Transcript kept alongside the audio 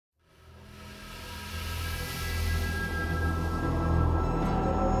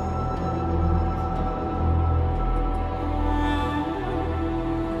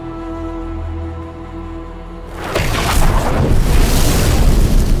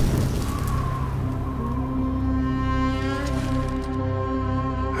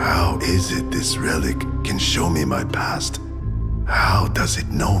is it this relic can show me my past? How does it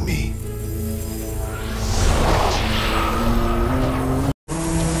know me?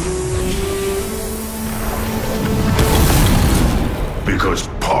 Because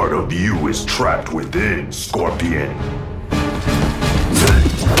part of you is trapped within, Scorpion.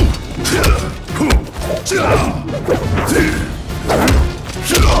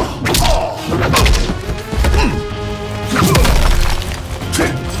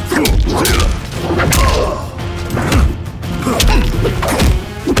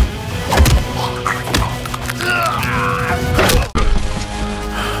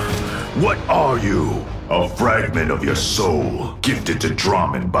 What are you? A fragment of your soul, gifted to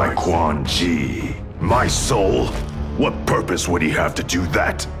Draman by Quan Chi. My soul? What purpose would he have to do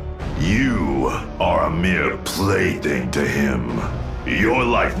that? You are a mere plaything to him. Your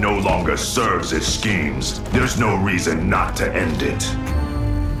life no longer serves his schemes. There's no reason not to end it.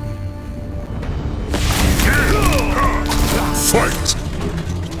 Fight!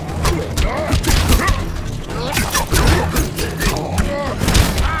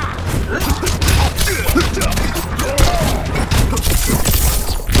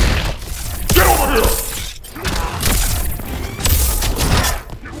 Get over here!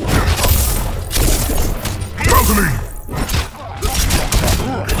 Come to me!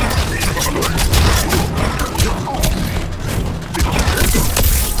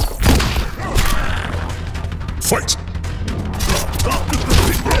 Fight!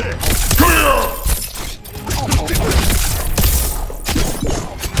 Come here!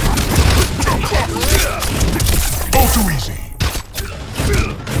 All too easy.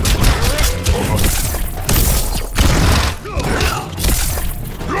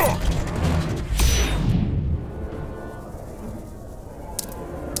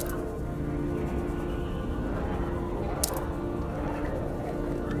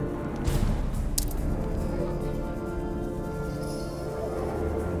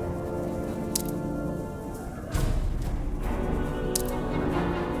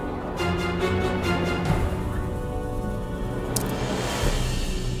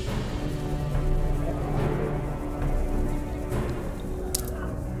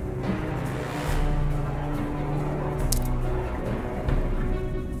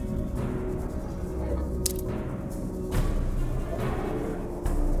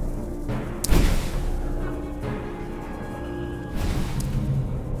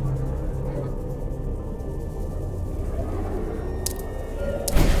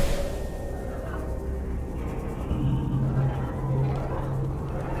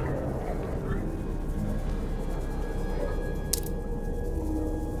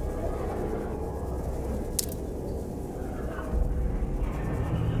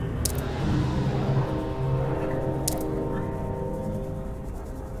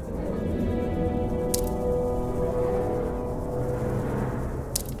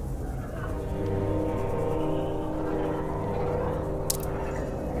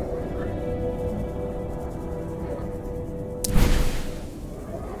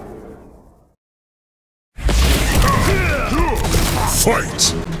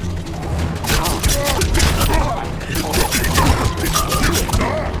 Fight!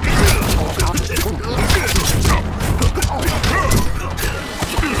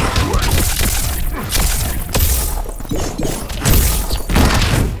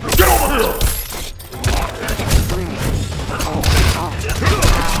 Get over here!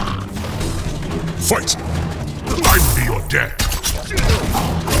 Fight! I'll be your dad.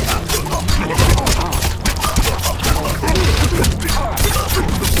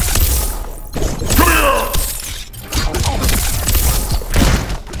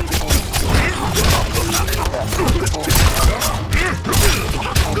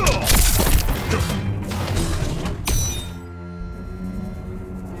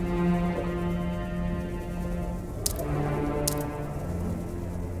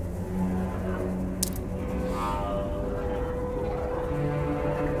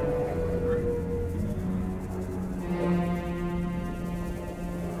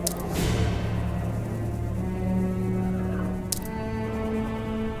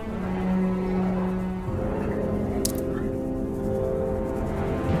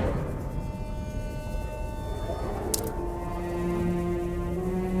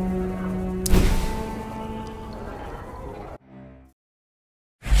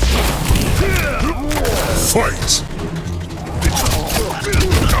 Fight!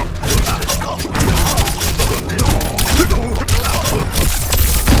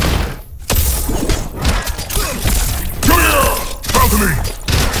 Come to me!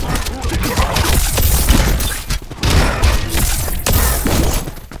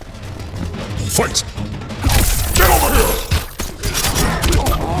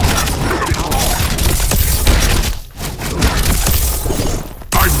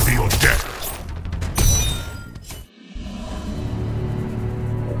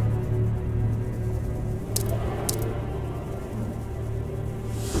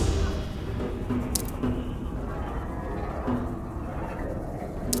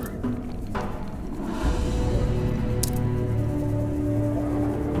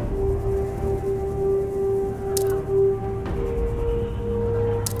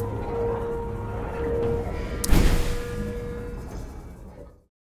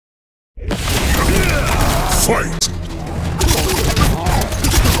 Fight!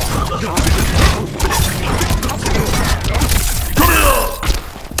 Come here!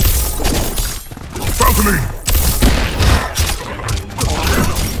 Balcony!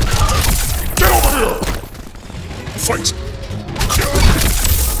 Get over here! Fight!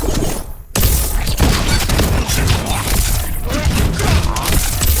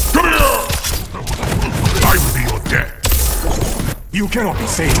 Come here! I will be your death. You cannot be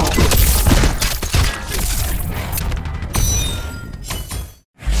saved.